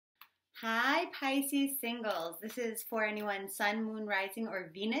Hi, Pisces singles. This is for anyone Sun, Moon, Rising, or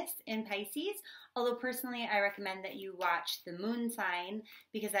Venus in Pisces. Although personally, I recommend that you watch the moon sign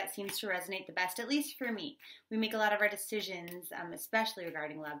because that seems to resonate the best, at least for me. We make a lot of our decisions, especially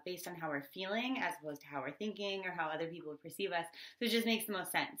regarding love, based on how we're feeling as opposed to how we're thinking or how other people perceive us. So it just makes the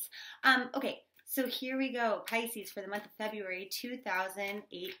most sense. Okay, so here we go. Pisces for the month of February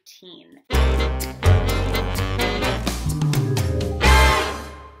 2018.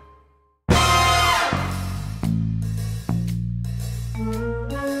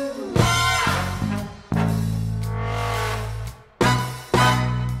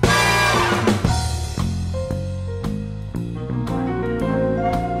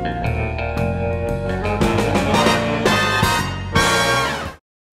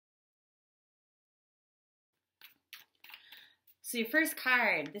 So your first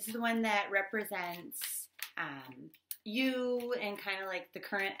card, this is the one that represents you and kind of like the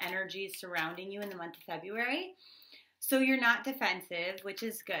current energy surrounding you in the month of February. So you're not defensive, which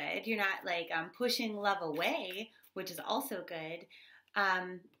is good. You're not like pushing love away, which is also good.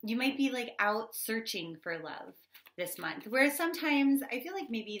 You might be like out searching for love this month. Whereas sometimes I feel like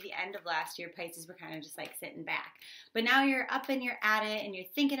maybe the end of last year, Pisces were kind of just like sitting back. But now you're up and you're at it and you're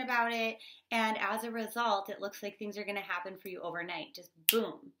thinking about it. And as a result, it looks like things are going to happen for you overnight. Just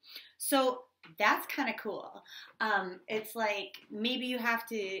boom. So that's kind of cool. It's like maybe you have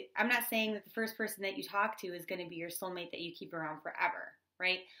to, I'm not saying that the first person that you talk to is going to be your soulmate that you keep around forever,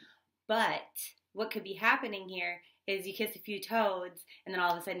 right? But what could be happening here is you kiss a few toads and then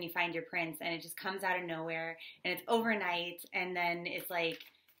all of a sudden you find your prince and it just comes out of nowhere and it's overnight and then it's like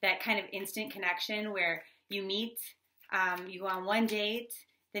that kind of instant connection where you meet, you go on one date,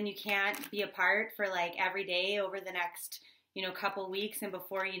 then you can't be apart for like every day over the next couple weeks, and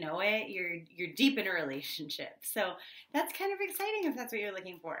before you know it, you're deep in a relationship. So that's kind of exciting if that's what you're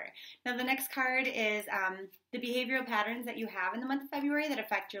looking for. Now the next card is the behavioral patterns that you have in the month of February that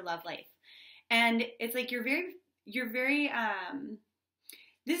affect your love life. And it's like you're very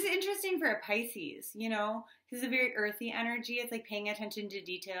this is interesting for a Pisces, This is a very earthy energy. It's like paying attention to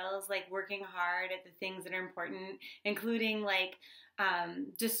details, like working hard at the things that are important, including like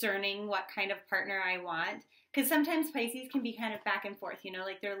discerning what kind of partner I want. Because sometimes Pisces can be kind of back and forth,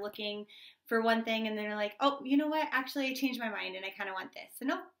 like they're looking for one thing and then they're like, oh, you know what? Actually, I changed my mind and I kind of want this. So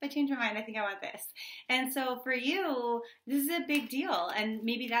nope, I changed my mind. I think I want this. And so for you, this is a big deal. And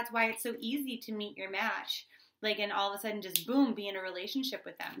maybe that's why it's so easy to meet your match. Like, and all of a sudden just boom, be in a relationship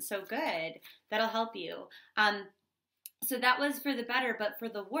with them. So good. That'll help you. So that was for the better, but for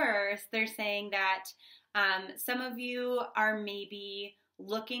the worse, they're saying that some of you are maybe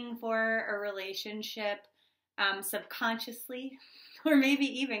looking for a relationship subconsciously or maybe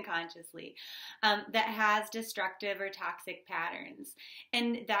even consciously that has destructive or toxic patterns.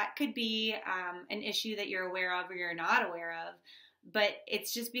 And that could be an issue that you're aware of or you're not aware of. But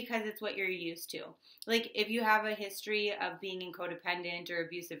it's just because it's what you're used to. Like if you have a history of being in codependent or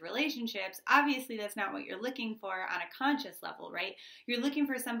abusive relationships, obviously that's not what you're looking for on a conscious level, right? You're looking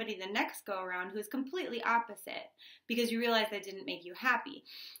for somebody the next go around who is completely opposite because you realize that didn't make you happy.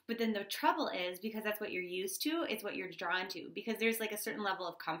 But then the trouble is because that's what you're used to, it's what you're drawn to because there's like a certain level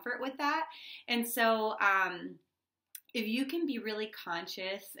of comfort with that. And so, if you can be really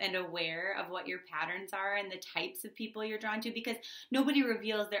conscious and aware of what your patterns are and the types of people you're drawn to, because nobody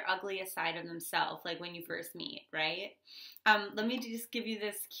reveals their ugliest side of themselves like when you first meet, right? Let me just give you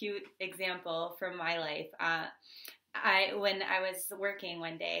this cute example from my life. When I was working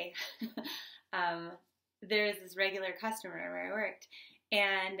one day, there was this regular customer where I worked,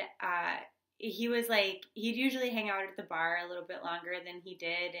 and he was like, he'd usually hang out at the bar a little bit longer than he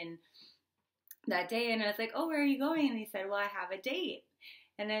did, and that day, and I was like, oh, where are you going? And he said, well, I have a date.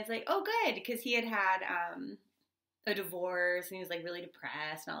 And I was like, oh, good, because he had a divorce, and he was like really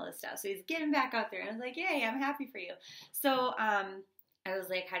depressed and all this stuff. So he's getting back out there, and I was like, yay, I'm happy for you. So I was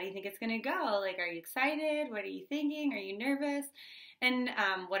like, how do you think it's going to go? Like, are you excited? What are you thinking? Are you nervous? And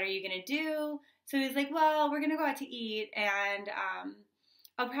what are you going to do? So he was like, well, we're going to go out to eat, and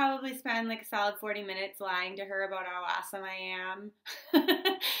I'll probably spend like a solid 40 minutes lying to her about how awesome I am.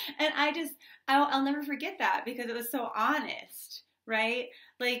 And I'll never forget that because it was so honest, right?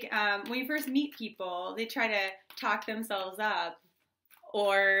 Like when you first meet people, they try to talk themselves up.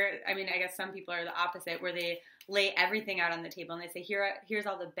 Or, I mean, I guess some people are the opposite where they lay everything out on the table and they say, here's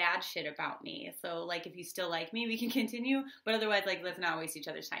all the bad shit about me. So, like, if you still like me, we can continue. But otherwise, like, let's not waste each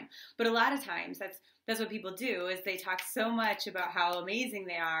other's time. But a lot of times, that's what people do is they talk so much about how amazing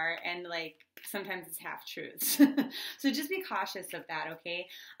they are and, like, sometimes it's half truths. So just be cautious of that, okay?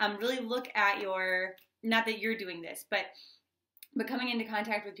 Really look at not that you're doing this, but but coming into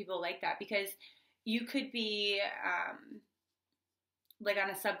contact with people like that, because you could be like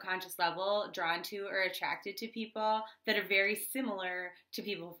on a subconscious level drawn to or attracted to people that are very similar to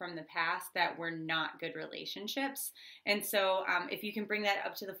people from the past that were not good relationships. And so if you can bring that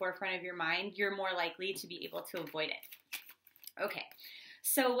up to the forefront of your mind, you're more likely to be able to avoid it. Okay,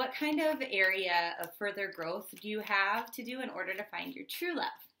 so what kind of area of further growth do you have to do in order to find your true love?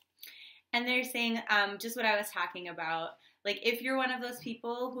 And they're saying just what I was talking about. Like if you're one of those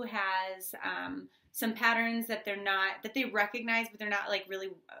people who has some patterns that they recognize, but they're not like really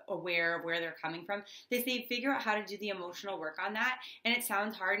aware of where they're coming from, they say figure out how to do the emotional work on that. And it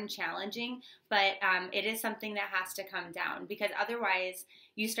sounds hard and challenging, but it is something that has to come down, because otherwise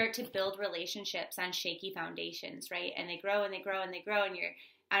you start to build relationships on shaky foundations, right? And they grow and they grow and they grow, and you're,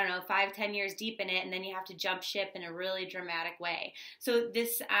 I don't know, 5-10 years deep in it, and then you have to jump ship in a really dramatic way. So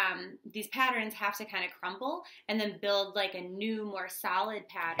these patterns have to kind of crumble and then build like a new, more solid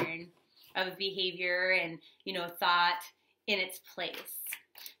pattern of behavior and, you know, thought in its place.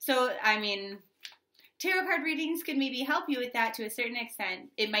 So, I mean, tarot card readings could maybe help you with that to a certain extent.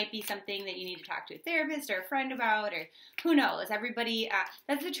 It might be something that you need to talk to a therapist or a friend about, or who knows. Everybody,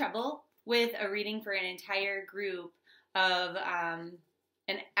 that's the trouble with a reading for an entire group of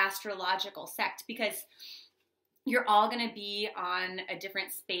an astrological sect, because you're all going to be on a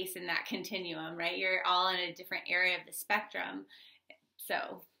different space in that continuum, right? You're all in a different area of the spectrum.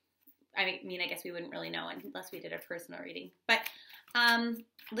 So, I mean, I guess we wouldn't really know unless we did a personal reading. But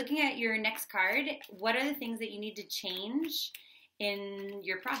looking at your next card, what are the things that you need to change in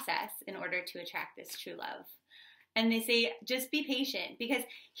your process in order to attract this true love? And they say, just be patient, because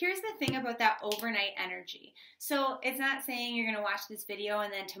here's the thing about that overnight energy. So it's not saying you're going to watch this video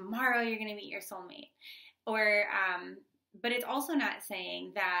and then tomorrow you're going to meet your soulmate. Or, but it's also not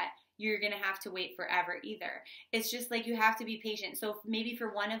saying that you're going to have to wait forever either. It's just like you have to be patient. So maybe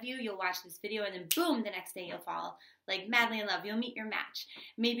for one of you, you'll watch this video and then boom, the next day you'll fall like madly in love. You'll meet your match.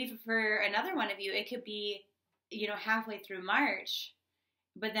 Maybe for another one of you, it could be, you know, halfway through March,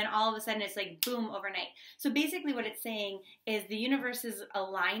 but then all of a sudden it's like boom, overnight. So basically what it's saying is the universe is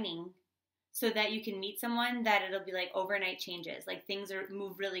aligning so that you can meet someone that it'll be like overnight changes. Like things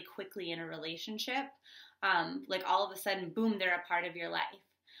move really quickly in a relationship. Like all of a sudden, boom, they're a part of your life.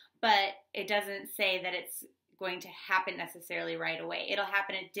 But it doesn't say that it's going to happen necessarily right away. It'll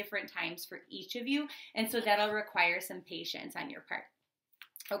happen at different times for each of you, and so that'll require some patience on your part.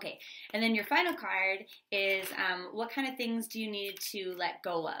 Okay, and then your final card is what kind of things do you need to let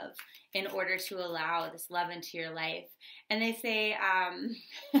go of in order to allow this love into your life? And they say, I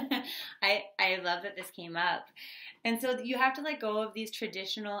love that this came up. And so you have to let go of these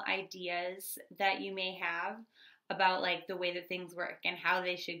traditional ideas that you may have about like the way that things work and how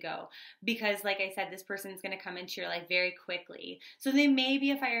they should go. Because like I said, this person's going to come into your life very quickly. So they may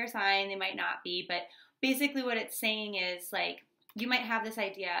be a fire sign, they might not be, but basically what it's saying is like, you might have this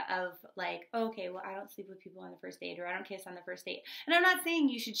idea of like, okay, well, I don't sleep with people on the first date, or I don't kiss on the first date. And I'm not saying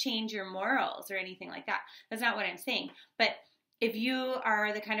you should change your morals or anything like that. That's not what I'm saying. But if you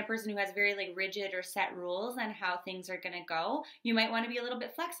are the kind of person who has very like rigid or set rules on how things are going to go, you might want to be a little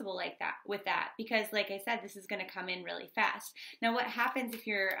bit flexible like that with that, because like I said, this is going to come in really fast. Now, what happens if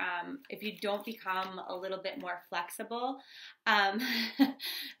you don't become a little bit more flexible?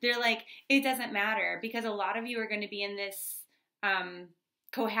 They're like, it doesn't matter, because a lot of you are going to be in this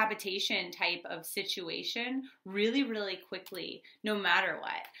cohabitation type of situation really, really quickly, no matter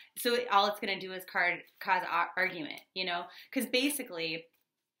what. So all it's going to do is cause argument, you know, because basically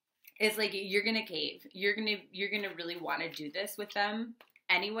it's like you're going to cave. You're going to really want to do this with them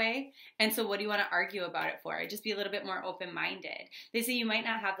anyway. And so what do you want to argue about it for? Just be a little bit more open-minded. They say you might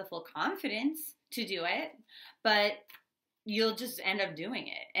not have the full confidence to do it, but you'll just end up doing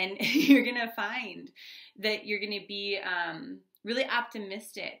it. And you're going to find that you're going to be really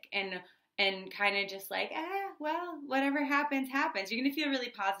optimistic and kind of just like, well, whatever happens, happens. You're going to feel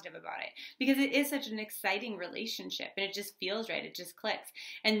really positive about it, because it is such an exciting relationship and it just feels right. It just clicks.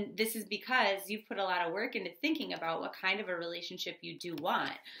 And this is because you've put a lot of work into thinking about what kind of a relationship you do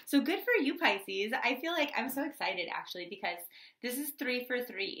want. So good for you, Pisces. I feel like I'm so excited actually, because this is 3 for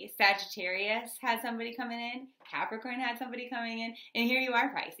 3. Sagittarius had somebody coming in, Capricorn had somebody coming in, and here you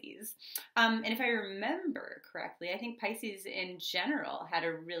are, Pisces. And if I remember correctly, I think Pisces in general had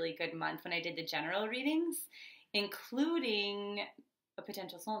a really good month when I did the general readings, including a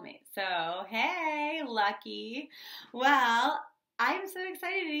potential soulmate. So, hey, lucky. Well, I'm so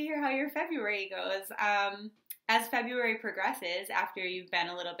excited to hear how your February goes. As February progresses, after you've been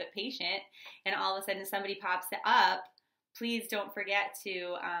a little bit patient, and all of a sudden somebody pops up please don't forget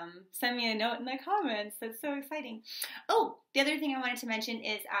to send me a note in the comments. That's so exciting. Oh, the other thing I wanted to mention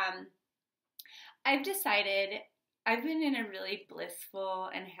is I've decided I've been in a really blissful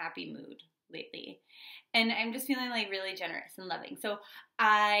and happy mood lately. And I'm just feeling like really generous and loving. So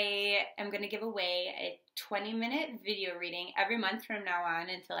I am going to give away a 20-minute video reading every month from now on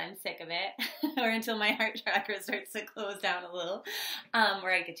until I'm sick of it or until my heart chakra starts to close down a little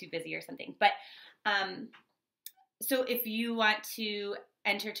or I get too busy or something. But so if you want to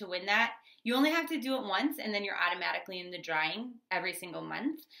enter to win that, you only have to do it once and then you're automatically in the drawing every single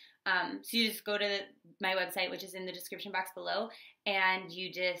month. So you just go to my website, which is in the description box below, and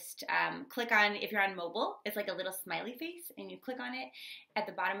you just click on, if you're on mobile, it's like a little smiley face, and you click on it at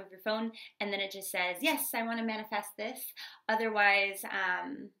the bottom of your phone, and then it just says, yes, I want to manifest this. Otherwise,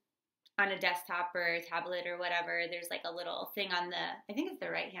 on a desktop or a tablet or whatever, there's like a little thing on the, I think it's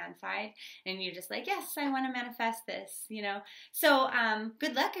the right-hand side, and you're just like, yes, I want to manifest this, you know. So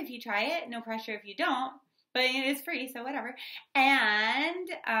good luck if you try it. No pressure if you don't. But it is free, so whatever. And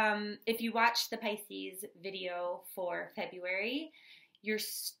if you watch the Pisces video for February, your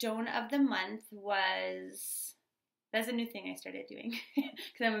stone of the month was, that's a new thing I started doing because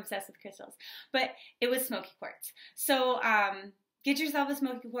I'm obsessed with crystals. But it was smoky quartz. So get yourself a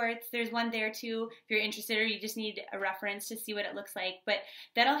smoky quartz. There's one there too if you're interested, or you just need a reference to see what it looks like. But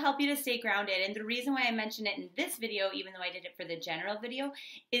that'll help you to stay grounded. And the reason why I mentioned it in this video, even though I did it for the general video,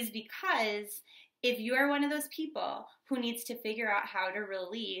 is because if you are one of those people who needs to figure out how to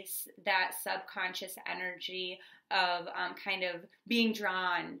release that subconscious energy of kind of being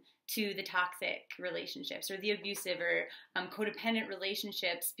drawn to the toxic relationships or the abusive or codependent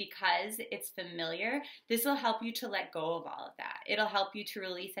relationships because it's familiar, this will help you to let go of all of that. It'll help you to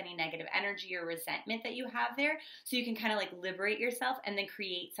release any negative energy or resentment that you have there so you can kind of like liberate yourself and then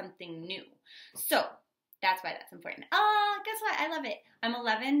create something new. So that's why that's important. Oh, guess what? I love it. I'm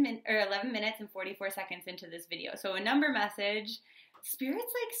 11 minutes and 44 seconds into this video. So a number message. Spirit's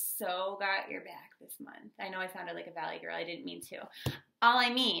like so got your back this month. I know I sounded like a valley girl. I didn't mean to. All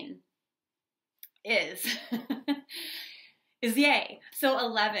I mean is, is yay. So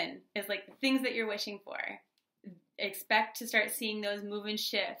 11 is like the things that you're wishing for. Expect to start seeing those move and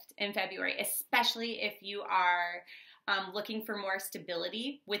shift in February, especially if you are looking for more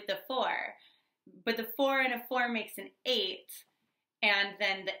stability with the 4. But the 4 and a 4 makes an 8, and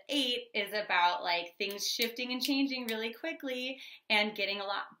then the 8 is about like things shifting and changing really quickly and getting a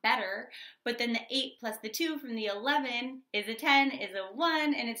lot better. But then the 8 plus the 2 from the 11 is a 10, is a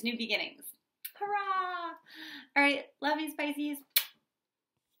 1, and it's new beginnings. Hurrah! All right, love you, Pisces.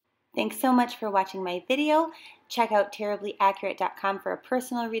 Thanks so much for watching my video. Check out tarotbleeaccurate.com for a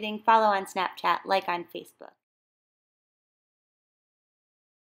personal reading. Follow on Snapchat, like on Facebook.